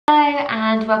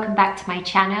and welcome back to my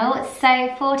channel.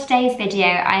 So for today's video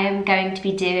I am going to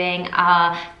be doing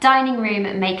our dining room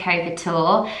makeover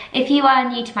tour. If you are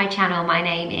new to my channel, my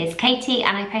name is Katie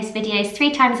and I post videos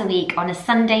 3 times a week on a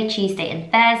Sunday, Tuesday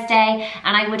and Thursday,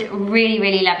 and I would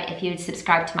really love it if you would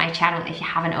subscribe to my channel if you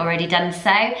haven't already done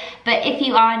so. But if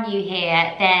you are new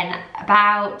here, then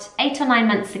about 8 or 9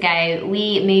 months ago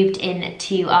we moved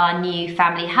into our new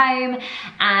family home,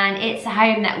 and it's a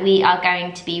home that we are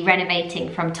going to be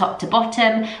renovating from top to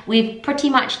bottom. We've pretty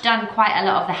much done quite a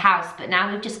lot of the house, but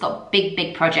now we've just got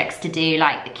big projects to do,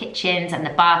 like the kitchens and the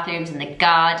bathrooms and the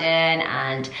garden,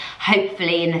 and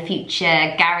hopefully in the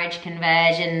future garage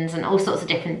conversions and all sorts of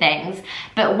different things.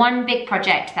 But one big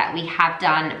project that we have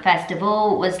done first of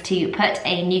all was to put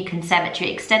a new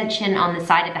conservatory extension on the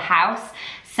side of the house.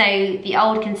 So the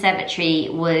old conservatory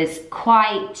was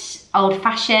quite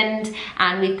old-fashioned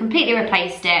and we've completely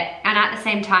replaced it, and at the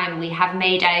same time we have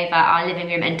made over our living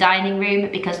room and dining room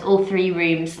because all 3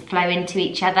 rooms flow into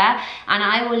each other. And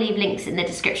I will leave links in the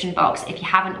description box if you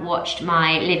haven't watched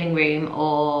my living room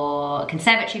or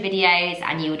conservatory videos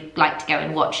and you would like to go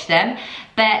and watch them.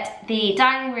 But the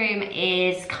dining room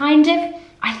is kind of,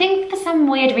 I think for some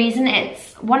weird reason,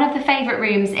 it's one of the favourite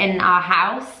rooms in our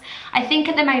house. I think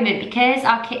at the moment, because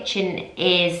our kitchen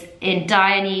is in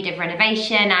dire need of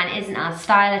renovation and isn't our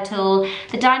style at all,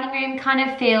 the dining room kind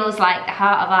of feels like the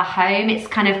heart of our home. It's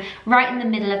kind of right in the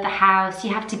middle of the house.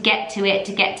 You have to get to it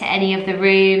to get to any of the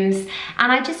rooms,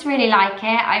 and I just really like it.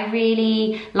 I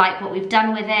really like what we've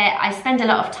done with it. I spend a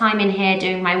lot of time in here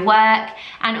doing my work,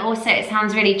 and also it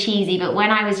sounds really cheesy, but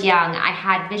when I was young I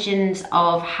had visions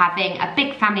of having a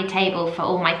big family table for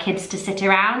all my kids to sit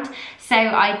around. So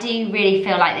I do really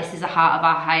feel like this is the heart of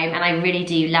our home and I really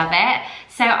do love it.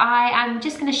 So I am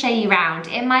just going to show you around.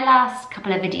 In my last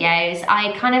couple of videos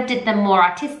I kind of did them more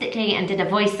artistically and did a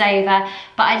voiceover,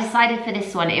 but I decided for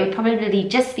this one it would probably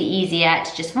just be easier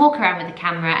to just walk around with the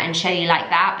camera and show you like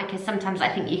that, because sometimes I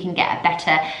think you can get a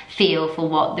better feel for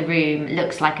what the room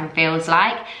looks like and feels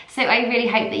like. So I really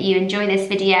hope that you enjoy this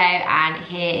video, and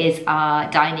here is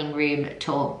our dining room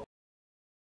tour.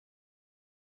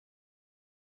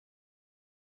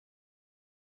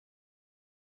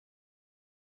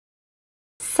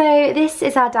 So this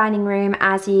is our dining room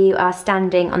as you are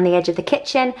standing on the edge of the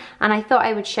kitchen, and I thought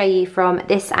I would show you from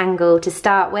this angle to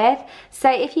start with. So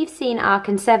if you've seen our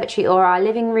conservatory or our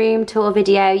living room tour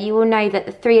video, you will know that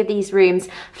the 3 of these rooms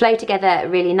flow together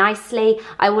really nicely.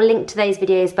 I will link to those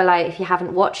videos below if you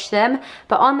haven't watched them.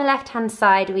 But on the left hand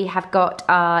side we have got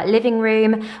our living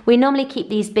room. We normally keep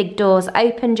these big doors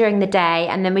open during the day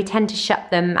and then we tend to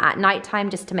shut them at night time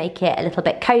just to make it a little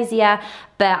bit cozier.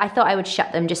 But I thought I would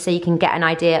shut them just so you can get an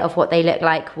idea of what they look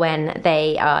like when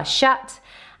they are shut.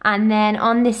 And then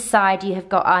on this side you have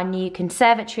got our new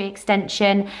conservatory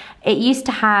extension. It used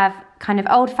to have kind of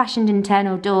old-fashioned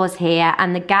internal doors here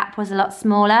and the gap was a lot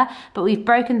smaller, but we've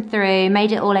broken through,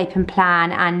 made it all open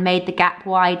plan and made the gap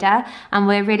wider, and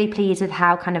we're really pleased with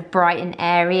how kind of bright and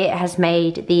airy it has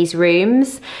made these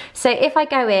rooms. So if I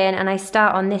go in and I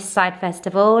start on this side first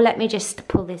of all, let me just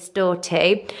pull this door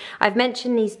to. I've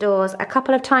mentioned these doors a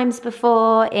couple of times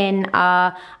before in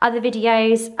our other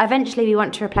videos. Eventually we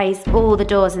want to replace all the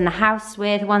doors in the house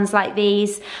with ones like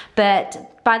these, but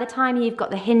by the time you've got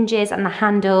the hinges and the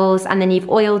handles and then you've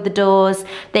oiled the doors,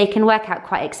 they can work out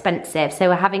quite expensive. So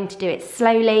we're having to do it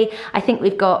slowly. I think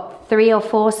we've got 3 or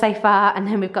 4 so far, and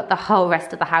then we've got the whole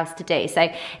rest of the house to do. So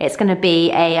it's going to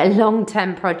be a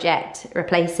long-term project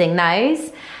replacing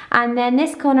those. And then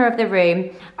this corner of the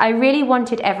room, I really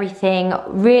wanted everything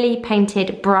really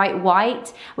painted bright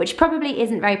white, which probably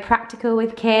isn't very practical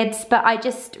with kids, but I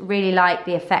just really like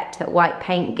the effect that white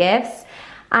paint gives.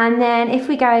 And then if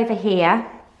we go over here,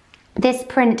 this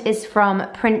print is from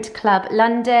Print Club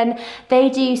London. They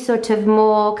do sort of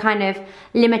more kind of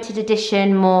limited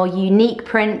edition, more unique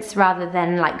prints rather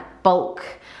than like bulk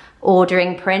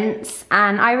ordering prints,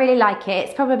 and I really like it.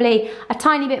 It's probably a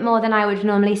tiny bit more than I would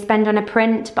normally spend on a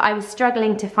print, but I was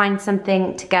struggling to find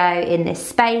something to go in this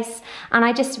space, and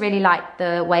I just really like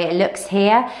the way it looks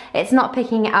here. It's not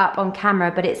picking it up on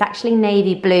camera, but it's actually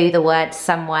navy blue, the word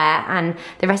somewhere, and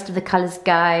the rest of the colours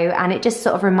go, and it just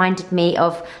sort of reminded me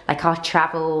of like our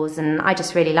travels, and I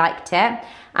just really liked it.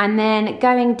 And then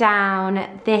going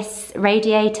down, this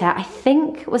radiator I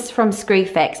think was from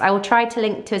Screwfix. I will try to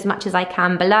link to as much as I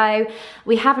can below.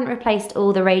 We haven't replaced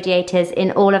all the radiators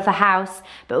in all of the house,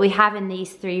 but we have in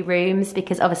these 3 rooms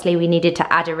because obviously we needed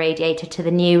to add a radiator to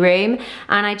the new room,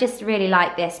 and I just really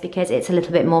like this because it's a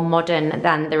little bit more modern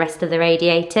than the rest of the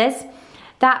radiators.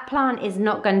 That plant is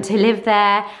not going to live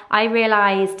there. I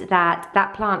realised that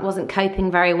that plant wasn't coping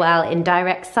very well in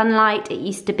direct sunlight. It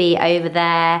used to be over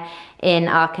there in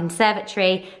our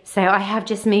conservatory, so I have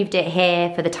just moved it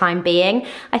here for the time being.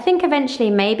 I think eventually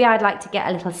maybe I'd like to get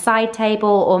a little side table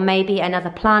or maybe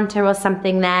another planter or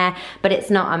something there, but it's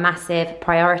not a massive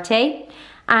priority.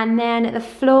 And then the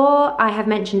floor, I have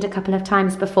mentioned a couple of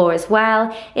times before as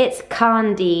well. It's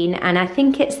KARNDEAN, and I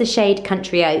think it's the shade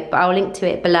Country Oak, but I'll link to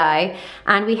it below.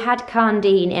 And we had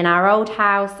KARNDEAN in our old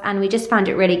house, and we just found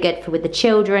it really good for with the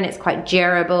children. It's quite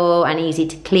durable and easy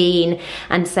to clean.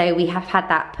 And so we have had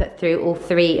that put through all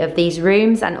 3 of these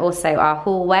rooms and also our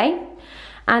hallway.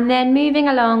 And then moving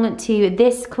along to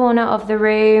this corner of the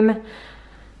room,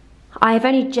 I've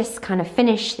only just kind of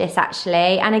finished this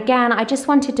actually, and again I just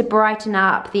wanted to brighten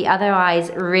up the otherwise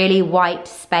really white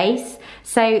space.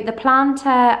 So the planter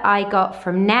I got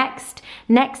from Next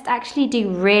actually do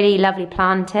really lovely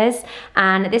planters,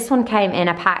 and this one came in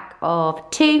a pack of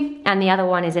 2 and the other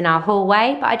one is in our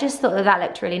hallway, but I just thought that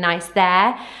looked really nice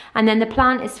there. And then the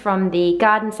plant is from the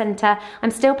garden centre.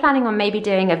 I'm still planning on maybe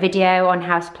doing a video on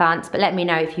houseplants, but let me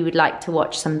know if you would like to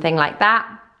watch something like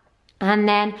that. And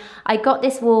then I got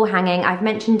this wall hanging. I've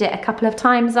mentioned it a couple of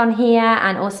times on here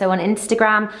and also on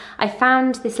Instagram. I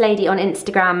found this lady on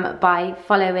Instagram by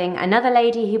following another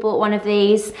lady who bought one of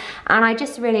these, and I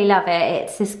just really love it.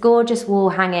 It's this gorgeous wall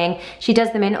hanging. She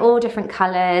does them in all different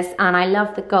colours, and I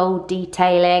love the gold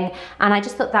detailing, and I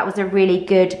just thought that was a really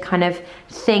good kind of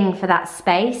thing for that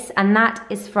space. And that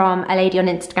is from a lady on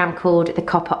Instagram called the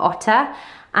Copper Otter.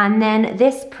 And then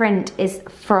this print is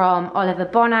from Oliver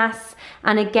Bonas,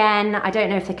 and again, I don't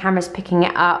know if the camera's picking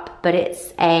it up, but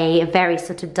it's a very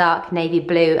sort of dark navy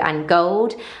blue and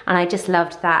gold, and I just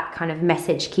loved that kind of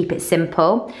message, keep it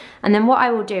simple. And then what I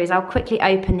will do is I'll quickly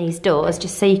open these doors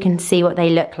just so you can see what they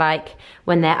look like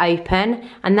when they're open,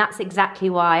 and that's exactly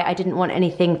why I didn't want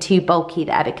anything too bulky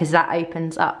there, because that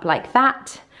opens up like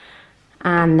that.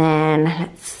 And then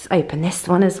let's open this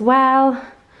one as well.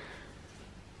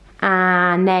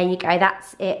 And there you go,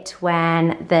 that's it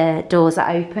when the doors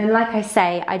are open. Like I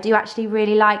say, I do actually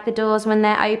really like the doors when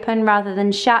they're open rather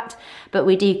than shut, but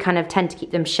we do kind of tend to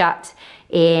keep them shut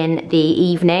in the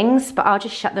evenings, but I'll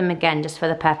just shut them again just for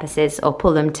the purposes, or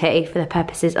pull them too for the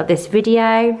purposes of this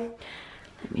video.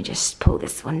 Let me just pull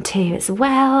this one too as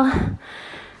well.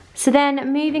 So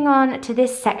then moving on to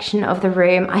this section of the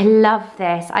room, I love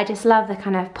this. I just love the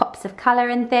kind of pops of colour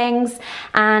and things.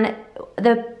 And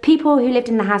the people who lived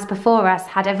in the house before us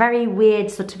had a very weird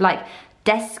sort of like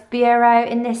desk bureau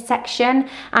in this section,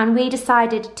 and we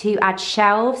decided to add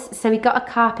shelves. So we got a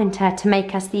carpenter to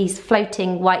make us these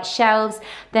floating white shelves.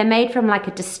 They're made from like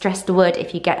a distressed wood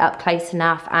if you get up close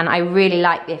enough, and I really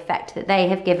like the effect that they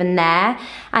have given there.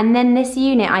 And then this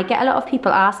unit, I get a lot of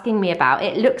people asking me about.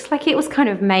 It looks like it was kind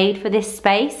of made for this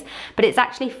space, but it's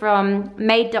actually from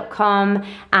made.com,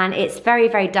 and it's very,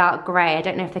 very dark grey. I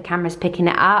don't know if the camera's picking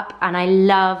it up, and I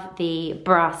love the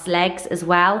brass legs as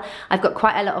well. I've got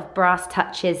quite a lot of brass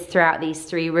touches throughout these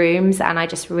 3 rooms, and I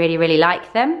just really, really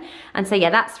like them. And so yeah,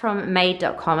 that's from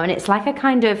made.com, and it's like a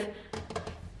kind of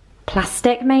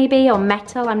plastic maybe, or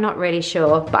metal, I'm not really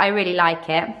sure, but I really like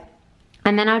it.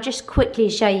 And then I'll just quickly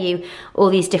show you all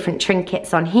these different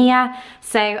trinkets on here.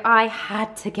 So I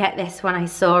had to get this when I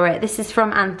saw it. This is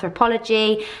from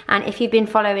Anthropology, and if you've been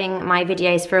following my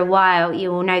videos for a while,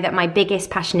 you will know that my biggest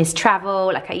passion is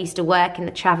travel. Like, I used to work in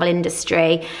the travel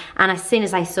industry, and as soon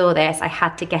as I saw this, I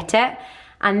had to get it.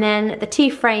 And then the 2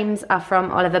 frames are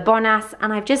from Oliver Bonas,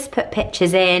 and I've just put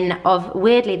pictures in of,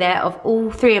 weirdly there, of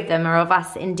all 3 of them are of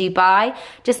us in Dubai,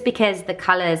 just because the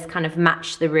colours kind of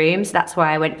match the room, so that's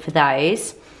why I went for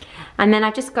those. And then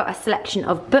I've just got a selection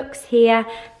of books here.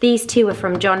 These 2 were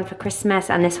from John for Christmas,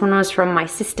 and this one was from my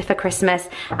sister for Christmas.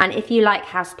 And if you like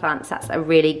houseplants, that's a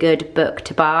really good book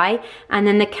to buy. And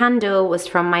then the candle was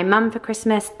from my mum for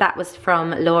Christmas. That was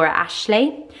from Laura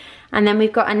Ashley. And then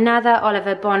we've got another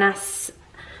Oliver Bonas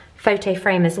photo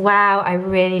frame as well. I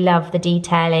really love the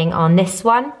detailing on this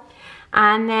one.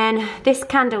 And then this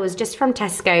candle was just from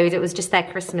Tesco's. It was just their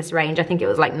Christmas range. I think it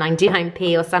was like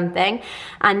 99p or something.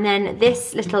 And then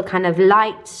this little kind of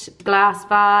light glass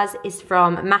vase is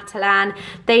from Matalan.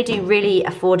 They do really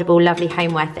affordable, lovely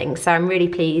homeware things, so I'm really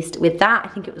pleased with that. I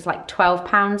think it was like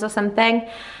 £12 or something.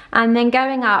 And then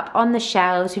going up on the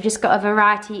shelves, we've just got a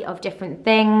variety of different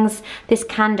things. This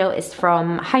candle is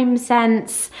from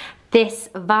HomeSense. This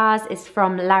vase is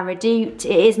from La Redoute.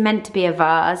 It is meant to be a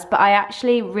vase, but I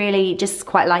actually really just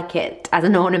quite like it as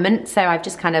an ornament, so I've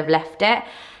just kind of left it.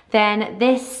 Then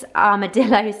this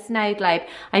Armadillo snow globe,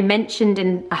 I mentioned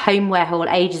in a homeware haul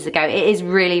ages ago. It is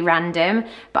really random,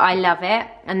 but I love it,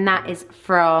 and that is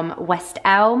from West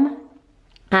Elm.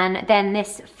 And then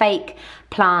this fake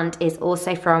plant is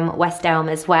also from West Elm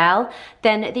as well.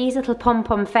 Then these little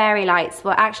pom-pom fairy lights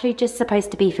were actually just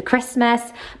supposed to be for Christmas,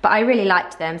 but I really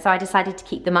liked them, so I decided to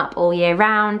keep them up all year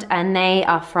round, and they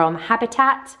are from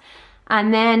Habitat.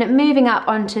 And then moving up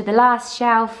onto the last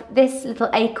shelf, this little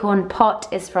acorn pot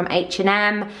is from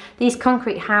H&M. These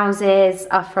concrete houses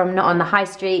are from Not on the High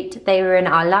Street. They were in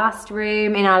our last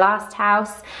room, in our last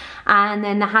house. And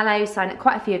then the Hallow sign,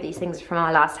 quite a few of these things are from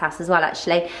our last house as well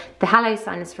actually. The Hallow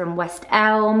sign is from West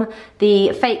Elm.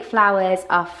 The fake flowers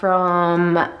are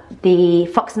from the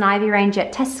Fox and Ivy range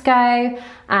at Tesco.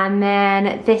 And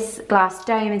then this glass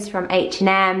dome is from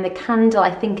H&M. The candle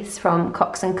I think is from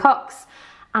Cox and Cox.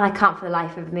 And I can't for the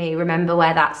life of me remember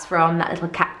where that's from, that little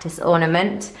cactus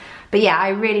ornament. But yeah, I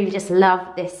really just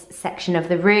love this section of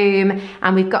the room,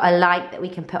 and we've got a light that we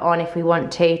can put on if we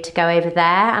want to go over there,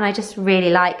 and I just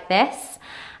really like this.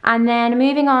 And then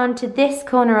moving on to this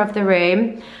corner of the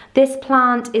room, this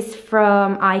plant is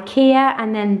from IKEA,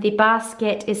 and then the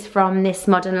basket is from This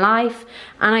Modern Life.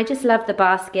 And I just love the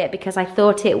basket because I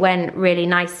thought it went really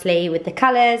nicely with the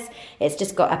colours. It's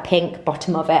just got a pink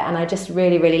bottom of it, and I just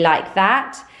really, really like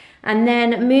that. And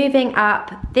then moving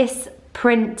up, this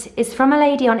print is from a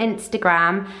lady on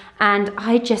Instagram, and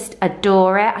I just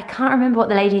adore it. I can't remember what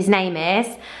the lady's name is,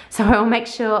 so I will make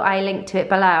sure I link to it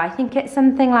below. I think it's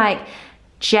something like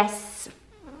Jess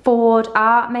Ford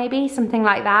Art, maybe, something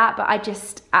like that, but I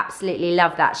just absolutely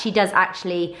love that. She does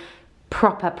actually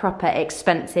proper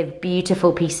expensive,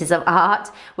 beautiful pieces of art,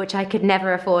 which I could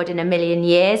never afford in a million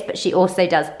years, but she also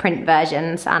does print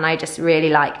versions, and I just really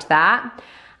liked that.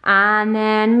 And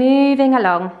then moving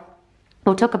along,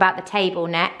 we'll talk about the table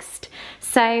next.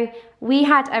 So we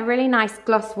had a really nice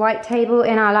gloss white table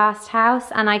in our last house,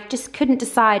 and I just couldn't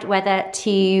decide whether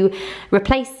to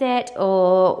replace it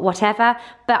or whatever,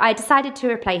 but I decided to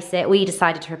replace it. We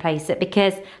decided to replace it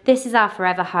because this is our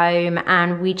forever home,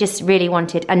 and we just really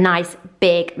wanted a nice,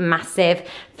 big, massive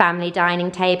family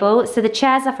dining table. So the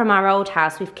chairs are from our old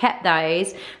house. We've kept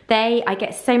those. I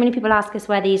get so many people ask us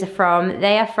where these are from.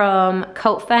 They are from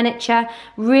Cult Furniture,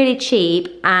 really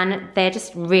cheap, and they're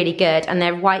just really good, and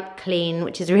they're white clean,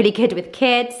 which is really good with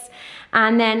kids.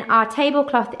 And then our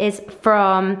tablecloth is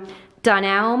from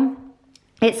Dunelm.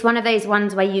 It's one of those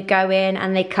ones where you go in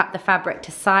and they cut the fabric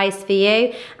to size for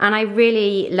you, and I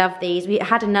really love these. We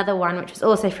had another one which was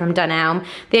also from Dunelm.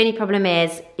 The only problem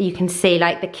is you can see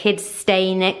like the kids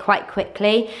stain it quite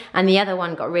quickly, and the other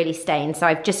one got really stained, so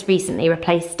I've just recently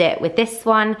replaced it with this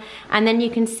one. And then you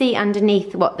can see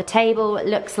underneath what the table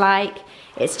looks like.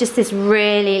 It's just this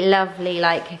really lovely,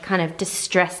 like, kind of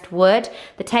distressed wood.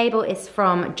 The table is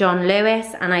from John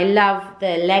Lewis, and I love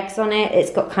the legs on it.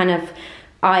 It's got kind of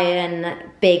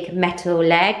iron big metal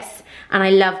legs, and I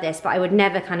love this, but I would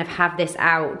never kind of have this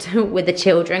out with the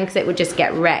children because it would just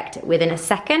get wrecked within a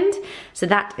second. So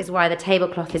that is why the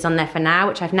tablecloth is on there for now,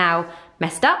 which I've now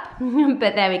messed up,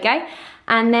 but there we go.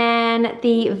 And then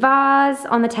the vase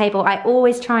on the table, I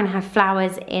always try and have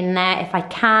flowers in there if I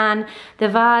can. The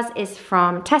vase is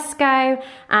from Tesco,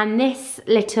 and this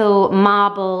little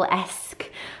marble-esque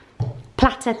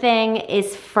platter thing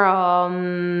is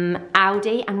from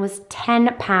Aldi and was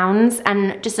 £10,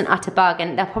 and just an utter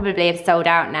bargain. They'll probably have sold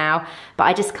out now, but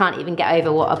I just can't even get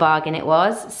over what a bargain it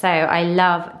was. So I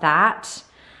love that.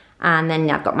 And then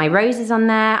I've got my roses on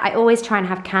there. I always try and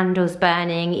have candles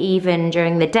burning even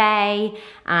during the day,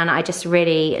 and I just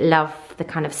really love the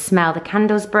kind of smell the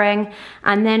candles bring.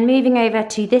 And then moving over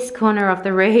to this corner of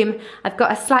the room, I've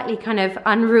got a slightly kind of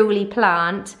unruly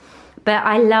plant, but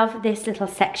I love this little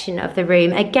section of the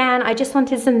room. Again, I just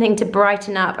wanted something to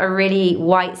brighten up a really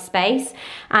white space.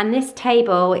 And this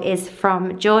table is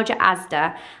from Georgia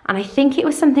Asda, and I think it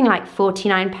was something like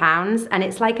 £49, and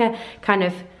it's like a kind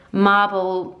of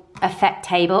marble effect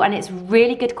table, and it's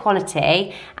really good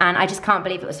quality, and I just can't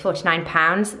believe it was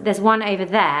 £49. There's one over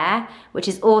there which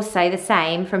is also the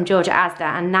same from Georgia Asda,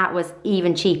 and that was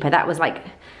even cheaper. That was like,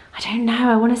 I don't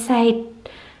know, I want to say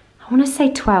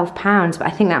 £12, but I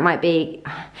think that might be,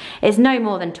 it's no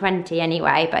more than 20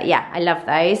 anyway, but yeah, I love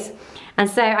those. And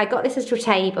so I got this little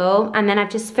table, and then I've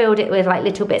just filled it with like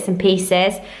little bits and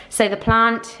pieces. So the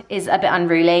plant is a bit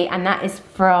unruly, and that is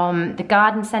from the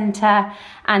garden centre.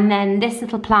 And then this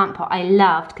little plant pot I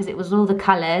loved because it was all the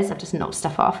colours. I've just knocked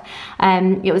stuff off.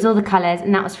 It was all the colours,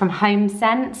 and that was from Home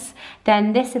Sense.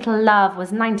 Then this little love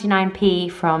was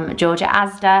 99p from Georgia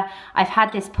Asda. I've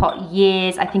had this pot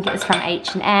years. I think it was from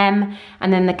H&M.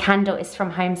 And then the candle is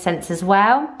from Home Sense as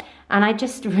well. And I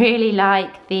just really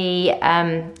like the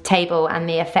table and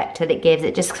the effect that it gives.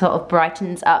 It just sort of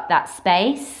brightens up that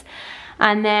space.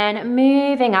 And then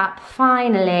moving up,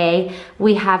 finally,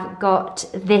 we have got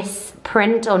this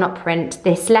print, or not print,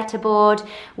 this letterboard,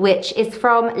 which is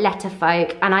from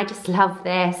Letterfolk, and I just love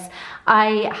this.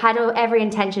 I had every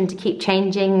intention to keep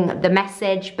changing the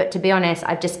message, but to be honest,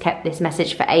 I've just kept this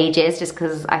message for ages just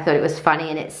because I thought it was funny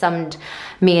and it summed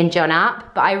me and John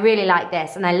up. But I really like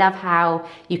this, and I love how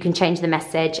you can change the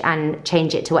message and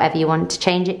change it to whatever you want to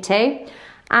change it to.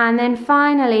 And then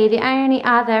finally, the only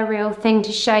other real thing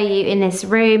to show you in this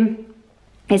room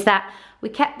is that we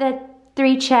kept the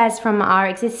 3 chairs from our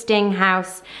existing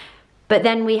house, but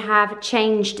then we have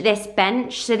changed this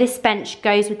bench. So this bench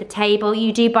goes with the table.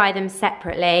 You do buy them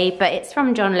separately, but it's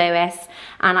from John Lewis,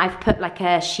 and I've put like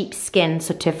a sheepskin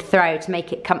sort of throw to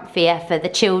make it comfier for the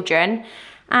children.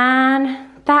 And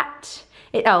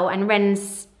and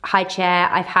Ren's high chair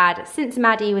I've had since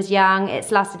Maddie was young.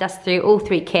 It's lasted us through all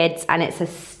 3 kids, and it's a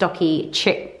stocky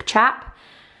chap.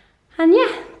 And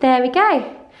yeah, there we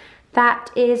go. That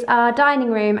is our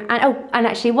dining room. And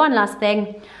actually one last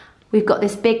thing. We've got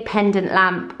this big pendant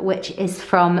lamp, which is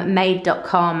from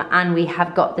made.com, and we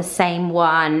have got the same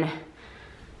one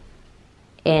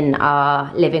in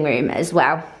our living room as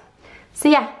well. So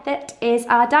yeah, that is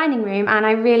our dining room, and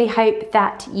I really hope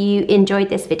that you enjoyed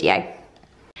this video.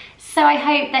 So I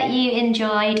hope that you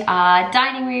enjoyed our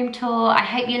dining room tour. I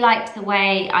hope you liked the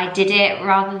way I did it.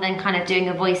 Rather than kind of doing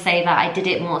a voiceover, I did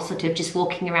it more sort of just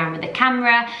walking around with the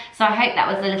camera. So I hope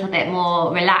that was a little bit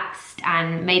more relaxed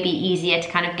and maybe easier to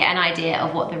kind of get an idea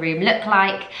of what the room looked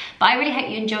like. But I really hope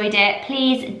you enjoyed it.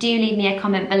 Please do leave me a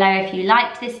comment below if you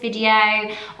liked this video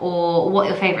or what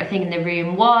your favourite thing in the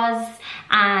room was.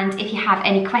 And if you have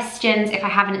any questions, if I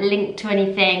haven't linked to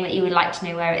anything that you would like to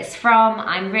know where it's from,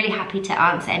 I'm really happy to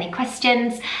answer any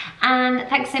questions. And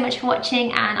thanks so much for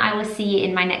watching, and I will see you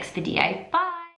in my next video. Bye!